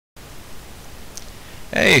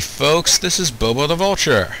Hey folks, this is Bobo the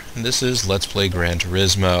Vulture, and this is Let's Play Gran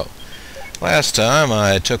Turismo. Last time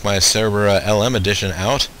I took my Cerberus LM edition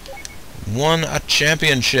out, won a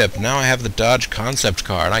championship. Now I have the Dodge concept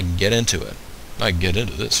car and I can get into it. I can get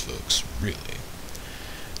into this, folks, really.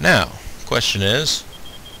 Now, question is,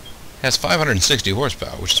 it has 560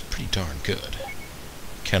 horsepower, which is pretty darn good.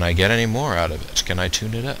 Can I get any more out of it? Can I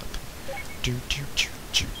tune it up? Can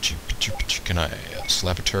I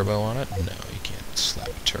slap a turbo on it? No, you can't slap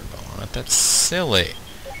a turbo on it. That's silly.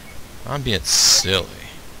 I'm being silly.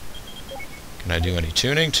 Can I do any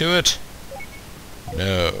tuning to it?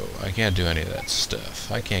 No, I can't do any of that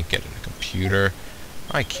stuff. I can't get it a computer.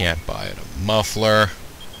 I can't buy it a muffler.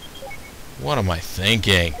 What am I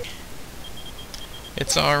thinking?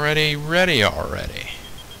 It's already ready already.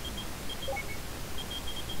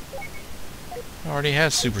 It already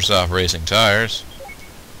has super soft racing tires.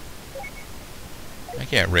 I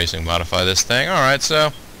can't racing modify this thing. Alright,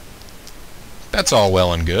 so that's all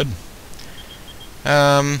well and good.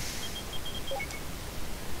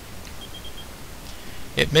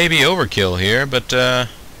 It may be overkill here, but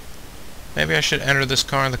maybe I should enter this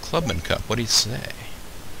car in the Clubman Cup. What do you say?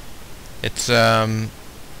 It's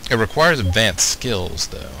it requires advanced skills,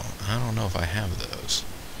 though. I don't know if I have those.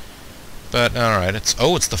 But alright, it's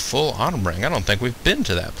the full autumn ring. I don't think we've been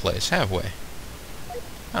to that place, have we?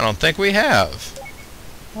 I don't think we have.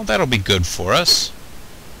 Well, that'll be good for us.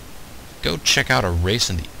 Go check out a race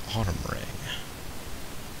in the autumn ring.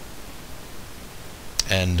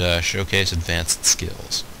 And showcase advanced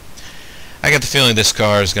skills. I get the feeling this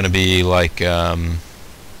car is going to be like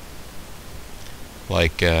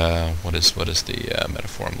what is the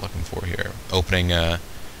metaphor I'm looking for here? Opening a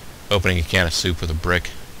can of soup with a brick.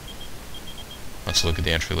 Let's look at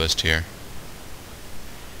the entry list here.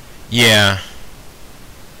 Yeah,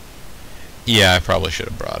 I probably should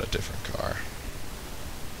have brought a different car.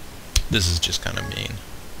 This is just kind of mean.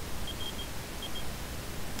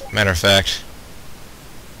 Matter of fact,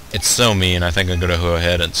 it's so mean, I think I'm going to go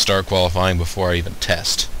ahead and start qualifying before I even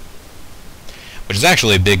test. Which is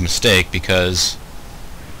actually a big mistake, because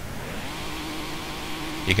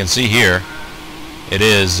you can see here, it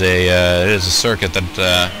is a circuit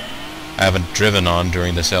that I haven't driven on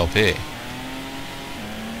during this LP.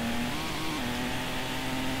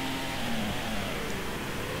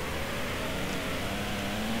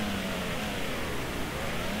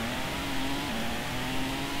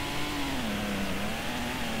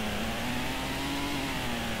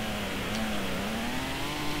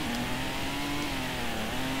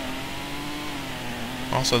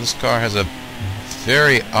 Also, this car has a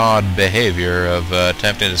very odd behavior of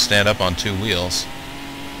attempting to stand up on two wheels.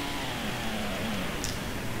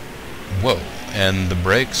 Whoa, and the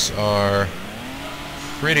brakes are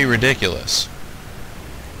pretty ridiculous.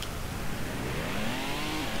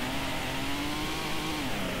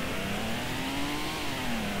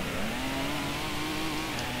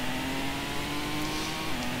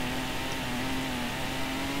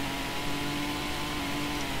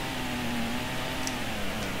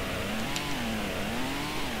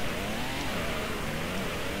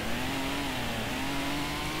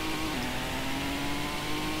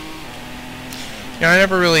 You know, I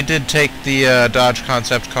never really did take the Dodge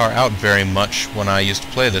concept car out very much when I used to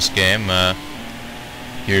play this game,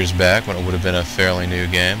 years back, when it would have been a fairly new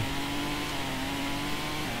game.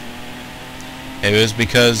 It was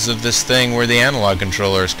because of this thing where the analog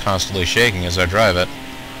controller is constantly shaking as I drive it.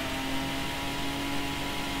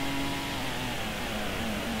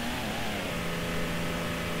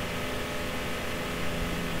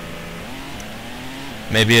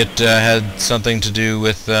 Maybe it had something to do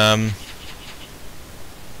with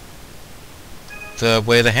the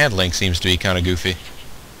way the handling seems to be kind of goofy.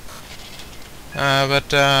 But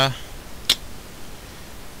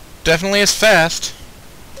definitely is fast.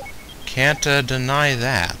 Can't deny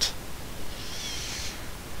that.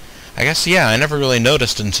 I guess, yeah, I never really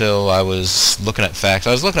noticed until I was looking at facts.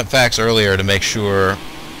 I was looking at facts earlier to make sure.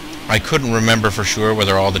 I couldn't remember for sure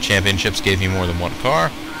whether all the championships gave you more than one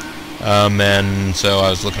car. And so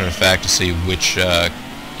I was looking at a fact to see which,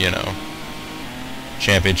 you know,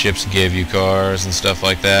 championships gave you cars and stuff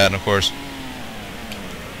like that. And of course,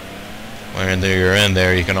 when you're in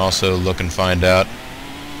there, you can also look and find out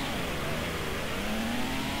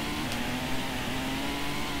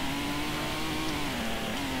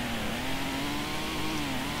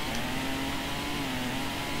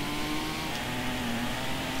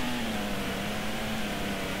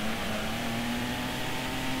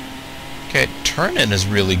okay, turn-in is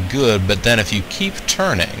really good, but then if you keep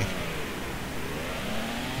turning,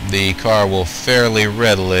 the car will fairly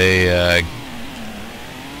readily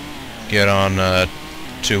get on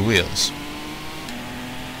two wheels.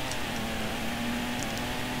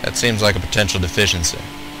 That seems like a potential deficiency.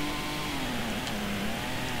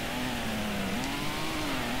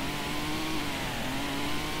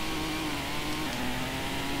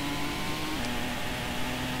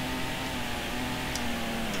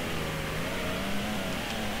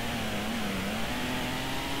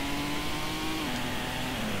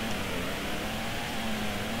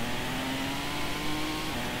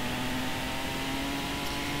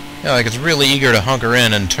 Yeah, like it's really eager to hunker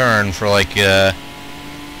in and turn for like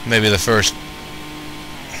maybe the first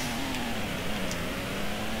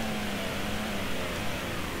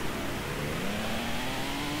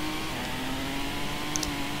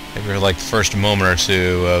moment or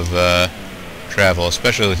two of travel,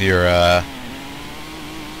 especially with your well,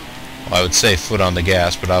 I would say foot on the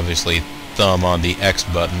gas, but obviously thumb on the X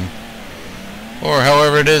button, or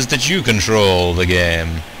however it is that you control the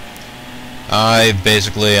game.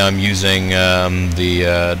 I'm using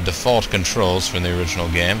the default controls from the original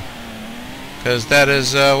game, because that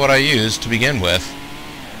is what I used to begin with.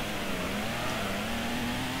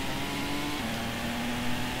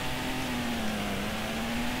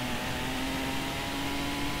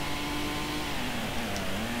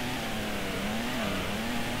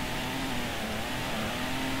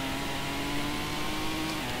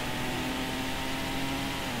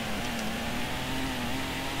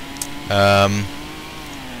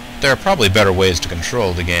 There are probably better ways to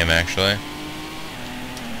control the game, actually.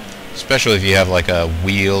 Especially if you have like a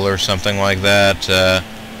wheel or something like that.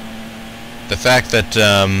 The fact that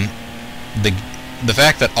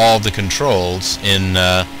all the controls in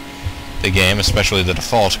the game, especially the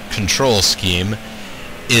default control scheme,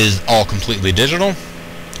 is all completely digital.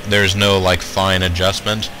 There's no like fine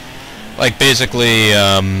adjustment. Like basically,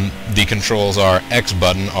 the controls are X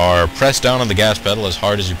button are press down on the gas pedal as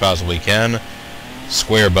hard as you possibly can.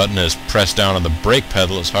 Square button is press down on the brake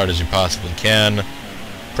pedal as hard as you possibly can.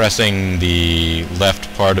 Pressing the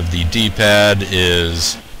left part of the D-pad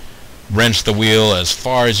is wrench the wheel as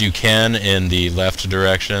far as you can in the left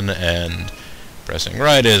direction, and pressing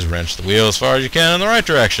right is wrench the wheel as far as you can in the right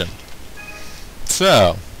direction.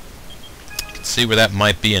 So, you can see where that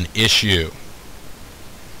might be an issue.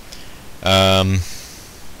 But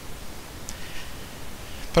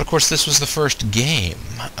of course this was the first game.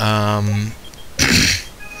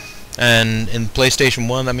 And in PlayStation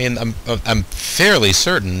 1, I mean, I'm fairly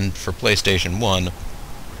certain for PlayStation 1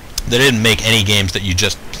 they didn't make any games that you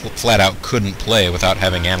just flat out couldn't play without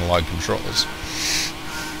having analog controls.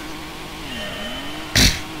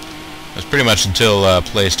 It was pretty much until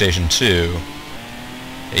PlayStation 2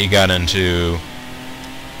 that you got into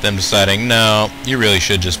them deciding, no, you really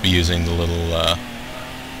should just be using the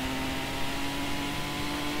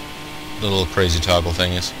little crazy toggle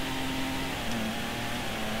thingies.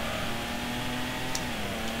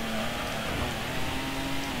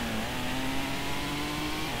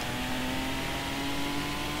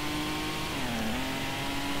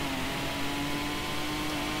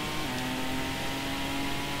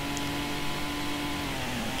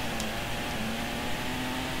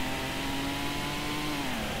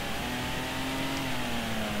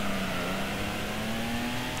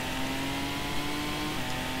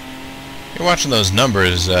 You're watching those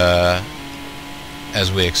numbers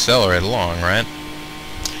as we accelerate along, right?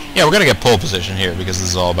 Yeah, we're gonna get pole position here because this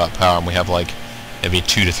is all about power, and we have like maybe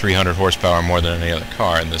 200 to 300 horsepower more than any other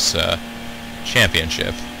car in this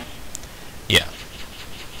championship. Yeah,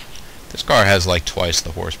 this car has like twice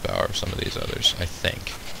the horsepower of some of these others, I think.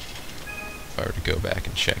 If I were to go back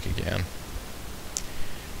and check again,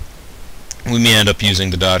 we may end up using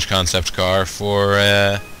the Dodge concept car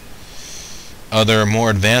for other more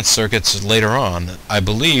advanced circuits later on. I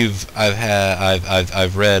believe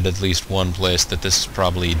I've read at least one place that this is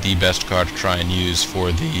probably the best car to try and use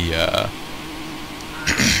for the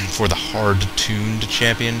for the hard-tuned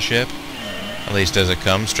championship, at least as it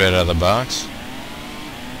comes straight out of the box.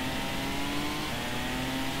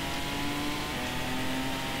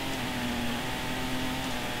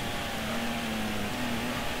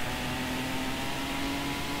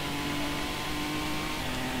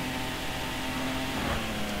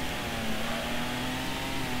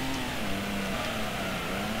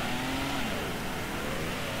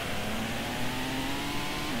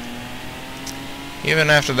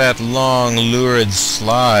 Even after that long, lurid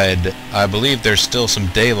slide, I believe there's still some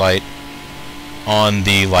daylight on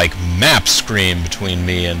the, like, map screen between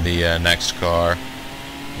me and the next car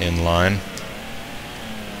in line.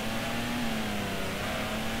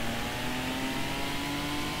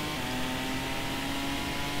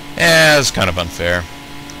 Yeah, it's kind of unfair.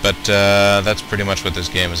 But that's pretty much what this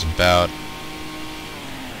game is about.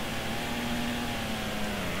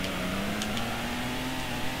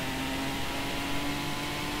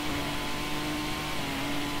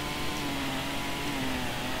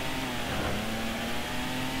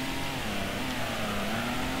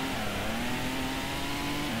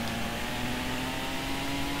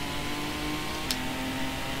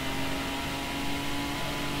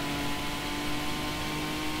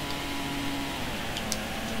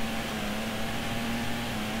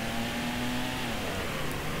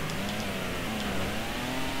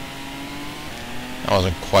 That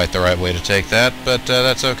wasn't quite the right way to take that, but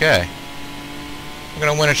that's okay. We're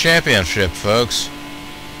gonna win a championship, folks.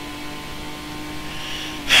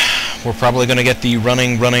 We're probably gonna get the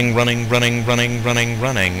running like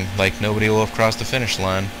nobody will have crossed the finish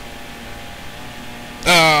line.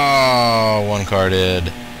 Oh, one car did.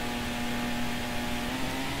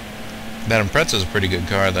 That Impreza is a pretty good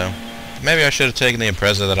car, though. Maybe I should have taken the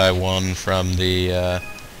Impreza that I won from the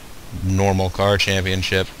normal car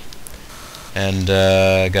championship and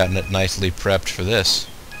gotten it nicely prepped for this.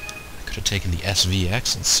 I could have taken the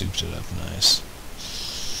SVX and souped it up nice.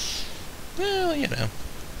 Well, you know.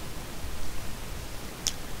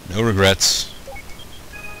 No regrets.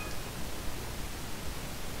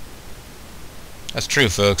 That's true,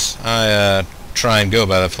 folks. I try and go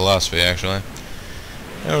by that philosophy, actually.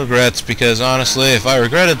 No regrets, because honestly, if I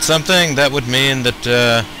regretted something, that would mean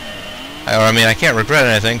that, I can't regret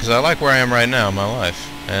anything, because I like where I am right now in my life.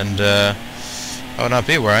 And, I would not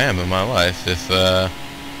be where I am in my life if,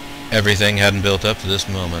 everything hadn't built up to this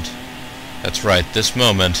moment. That's right, this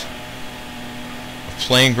moment of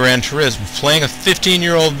playing Gran Turismo, playing a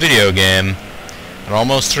 15-year-old video game at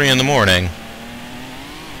almost 3 in the morning,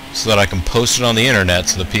 so that I can post it on the internet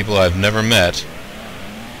so the people I've never met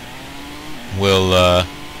will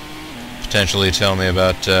potentially tell me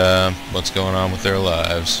about what's going on with their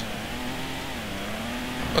lives.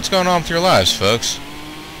 What's going on with your lives, folks?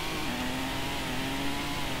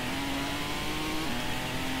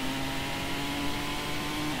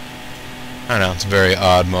 I know, it's a very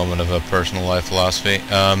odd moment of a personal life philosophy.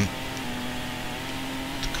 The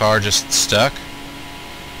car just stuck.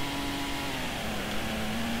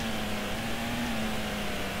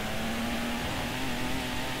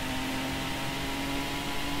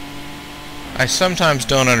 I sometimes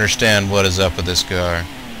don't understand what is up with this car.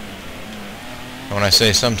 When I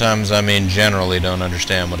say sometimes, I mean generally don't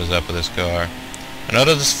understand what is up with this car. I know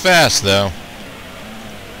that it's fast, though.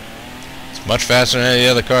 It's much faster than any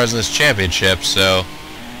of the other cars in this championship, so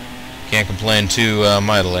can't complain too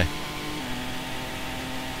mightily.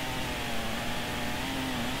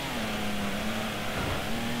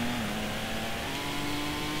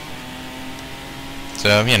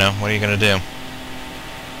 So, you know, what are you gonna do?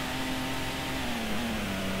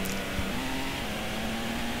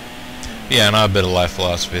 Yeah, not a bit of life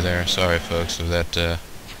philosophy there. Sorry, folks, if that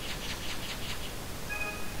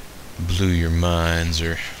blew your minds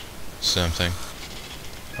or something,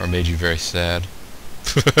 or made you very sad.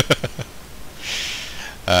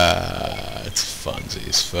 It's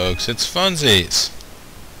funsies, folks. It's funsies.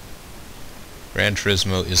 Gran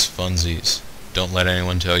Turismo is funsies. Don't let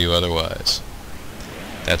anyone tell you otherwise.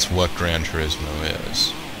 That's what Gran Turismo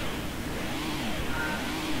is.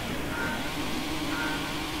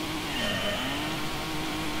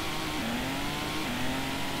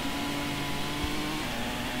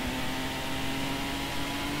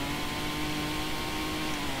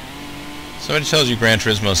 Somebody tells you Gran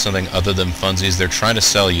Turismo is something other than funsies, they're trying to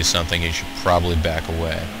sell you something, you should probably back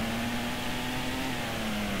away.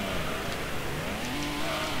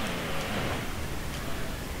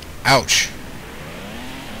 Ouch!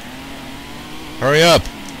 Hurry up!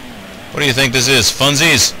 What do you think this is,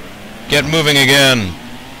 funsies? Get moving again!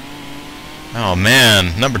 Oh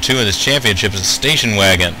man, number 2 in this championship is a station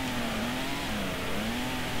wagon.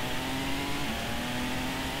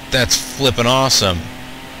 That's flippin' awesome.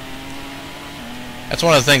 That's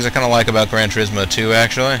one of the things I kind of like about Gran Turismo 2,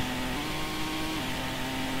 actually.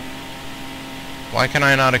 Why can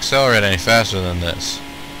I not accelerate any faster than this?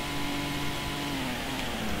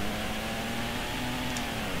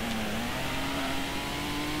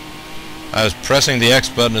 I was pressing the X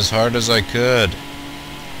button as hard as I could.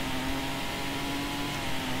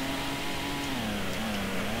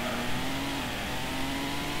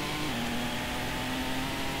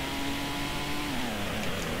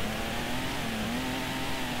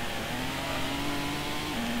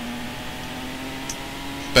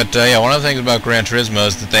 But yeah, one of the things about Gran Turismo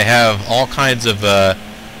is that they have all kinds of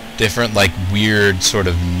different, like, weird sort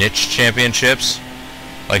of niche championships.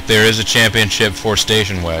 Like, there is a championship for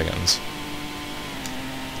station wagons.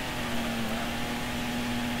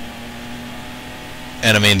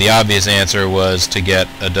 And I mean, the obvious answer was to get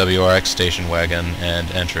a WRX station wagon and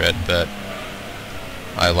enter it, but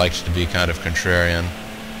I liked to be kind of contrarian.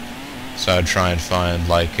 So I'd try and find,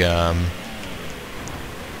 like,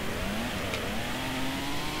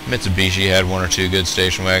 Mitsubishi had 1 or 2 good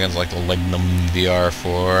station wagons, like the Lignum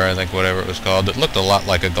VR4, I think, whatever it was called. It looked a lot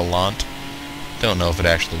like a Galant. Don't know if it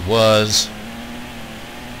actually was.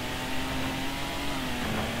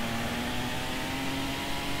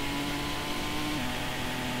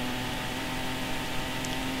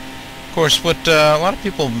 Of course, what a lot of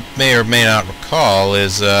people may or may not recall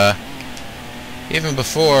is even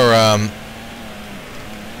before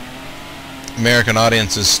American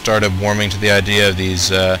audiences started warming to the idea of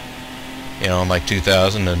these, you know, in like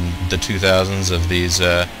 2000 and the 2000s, of these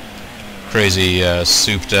crazy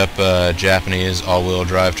souped-up Japanese all-wheel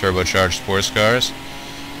drive turbocharged sports cars.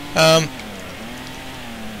 There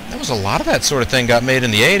was a lot of that sort of thing got made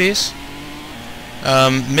in the 80s.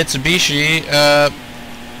 Mitsubishi,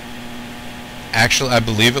 actually, I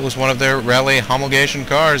believe it was one of their rally homologation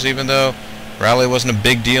cars, even though rally wasn't a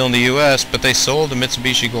big deal in the U.S., but they sold the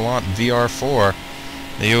Mitsubishi Galant VR4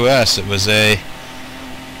 in the U.S. It was a,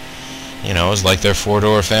 you know, it was like their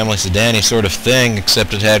four-door family sedan-y sort of thing,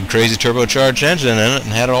 except it had crazy turbocharged engine in it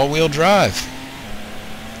and had all-wheel drive.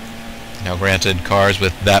 Now, granted, cars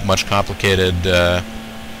with that much complicated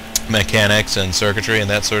mechanics and circuitry and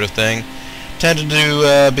that sort of thing tended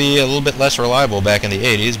to be a little bit less reliable back in the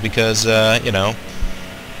 80s because, you know,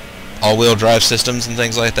 all-wheel drive systems and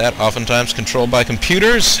things like that oftentimes controlled by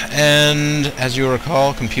computers, and as you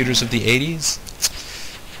recall, computers of the 80s,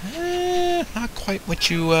 not quite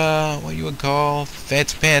what you would call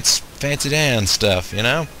fancy pants, fancy Dan stuff, you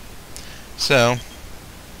know? So,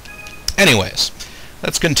 anyways,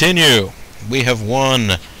 let's continue. We have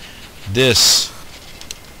won this,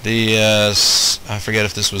 I forget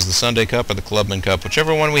if this was the Sunday Cup or the Clubman Cup,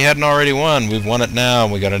 whichever one we hadn't already won. We've won it now,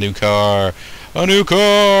 and we got a new car. A new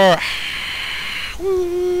car!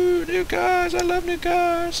 Woo! New cars! I love new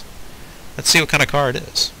cars! Let's see what kind of car it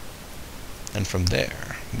is. And from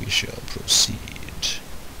there, we shall proceed.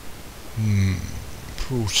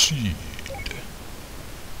 Proceed.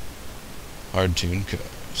 Hard-tuned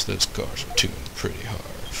cars. Those cars are tuned pretty hard,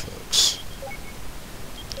 folks.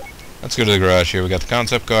 Let's go to the garage here. We got the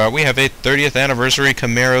concept car. We have a 30th anniversary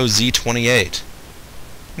Camaro Z28.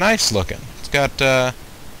 Nice looking. It's got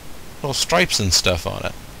little stripes and stuff on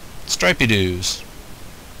it. Stripey-doos.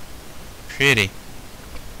 Pretty.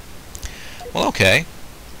 Well, okay.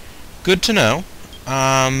 Good to know.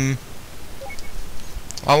 I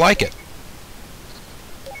like it.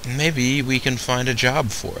 Maybe we can find a job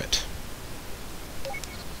for it.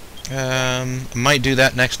 I might do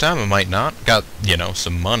that next time. I might not. Got, you know,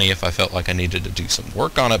 some money if I felt like I needed to do some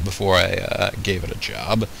work on it before I gave it a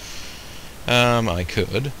job. I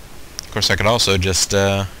could. Of course, I could also just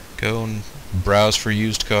go and browse for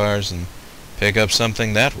used cars and pick up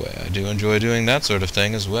something that way. I do enjoy doing that sort of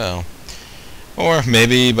thing as well. Or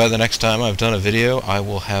maybe by the next time I've done a video, I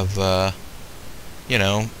will have, you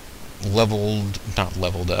know, not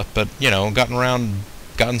leveled up, but, you know,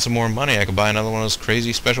 gotten some more money. I could buy another one of those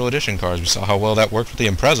crazy special edition cars. We saw how well that worked with the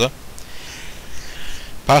Impreza.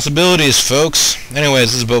 Possibilities, folks.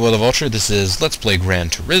 Anyways, this is Bobo the Vulture. This is Let's Play Gran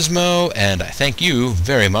Turismo, and I thank you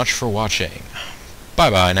very much for watching.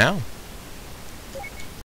 Bye-bye now.